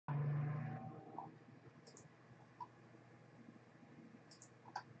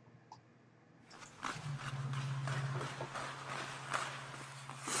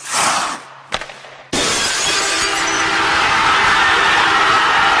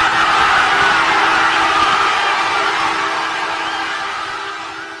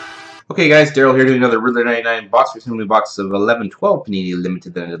Okay guys, Daryl here doing another RYDLAR99 box. We're simply a box of 11-12 Panini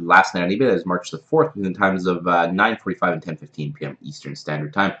Limited that ended last night on eBay. That is March the 4th within times of 9:45 and 10:15 p.m. Eastern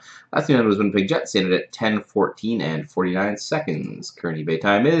Standard Time. Last night was Winnipeg Jets, ended at 10:14 and 49 seconds. Current eBay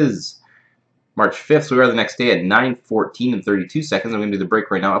time is March 5th, so we are the next day at 9:14 and 32 seconds. I'm going to do the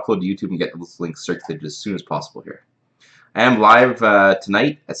break right now, upload to YouTube, and get this link circulated as soon as possible here. I am live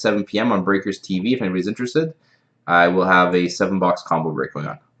tonight at 7 p.m. on Breakers TV if anybody's interested. I will have a 7-box combo break going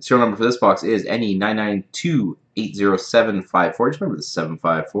on. The serial number for this box is NE99280754. Just remember the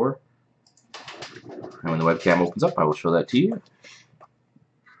 754. And when the webcam opens up, I will show that to you.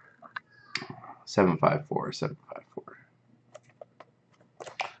 754, 754.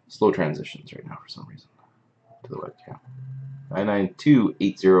 Slow transitions right now for some reason to the webcam.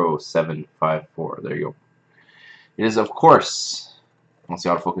 9928074. There you go. It is, of course, once the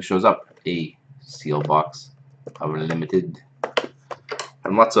autofocus shows up, a seal box of limited.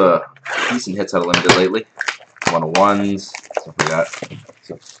 And lots of decent hits out of limited lately. A lot of ones, stuff like that.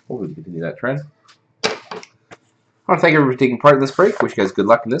 So hopefully we continue that trend. I want to thank everybody for taking part in this break. Wish you guys good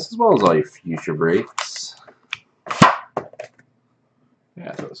luck in this as well as all your future breaks.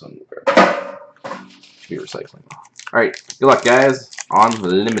 Yeah, throw this on the garbage. Should be recycling. Alright, good luck guys on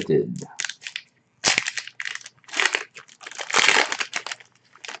limited.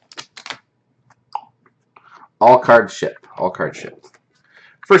 All card ship. All card ship.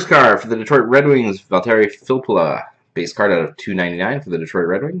 First card for the Detroit Red Wings, Valtteri Filppula. Base card out of $2.99 for the Detroit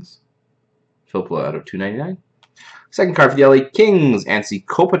Red Wings. Filppula out of $2.99. Second card for the LA Kings, Ansi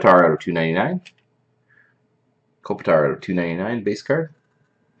Kopitar out of $2.99. Kopitar out of $2.99 base card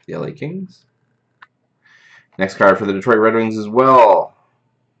for the LA Kings. Next card for the Detroit Red Wings as well,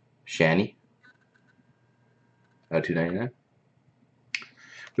 Shanny out of $2.99.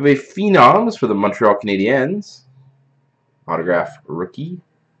 We have a Phenoms for the Montreal Canadiens. Autograph rookie,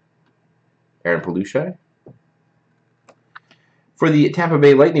 Aaron Palushai. For the Tampa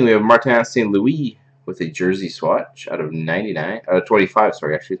Bay Lightning, we have Martin St. Louis with a jersey swatch out of 25.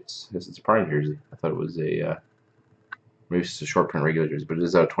 Sorry, actually, it's a prime jersey. I thought it was a maybe it's a short print regular jersey, but it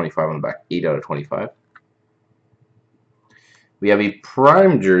is out of 25 on the back. 8 out of 25. We have a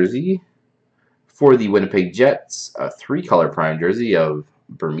prime jersey for the Winnipeg Jets, a 3-color prime jersey of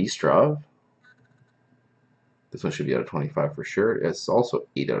Burmistrov. This one should be out of 25 for sure. It's also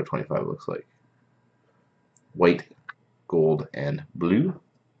 8 out of 25, it looks like. White, gold, and blue.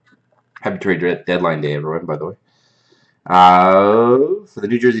 Happy trade deadline day, everyone, by the way. For the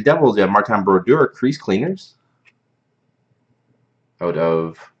New Jersey Devils, we have Martin Brodeur, crease cleaners. Out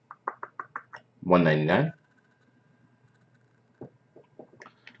of $1.99.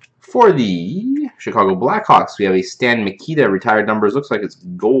 For the Chicago Blackhawks, we have a Stan Mikita retired numbers. Looks like it's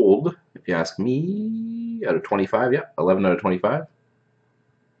gold, if you ask me. Out of 25, yeah. 11 out of 25.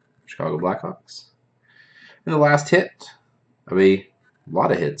 Chicago Blackhawks. And the last hit of a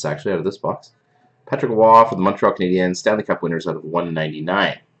lot of hits, actually, out of this box. Patrick Waugh for the Montreal Canadiens, Stanley Cup winners out of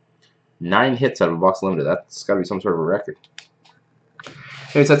 $1.99. 9 hits out of a box limited. That's got to be some sort of a record.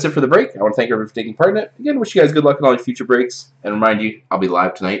 Anyways, that's it for the break. I want to thank everyone for taking part in it. Again, wish you guys good luck in all your future breaks. And remind you, I'll be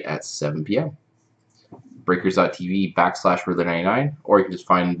live tonight at 7 p.m. Breakers.tv/RYDLAR99. Or you can just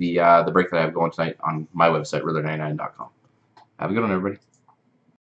find the break that I have going tonight on my website, RYDLAR99.com. Have a good one, everybody.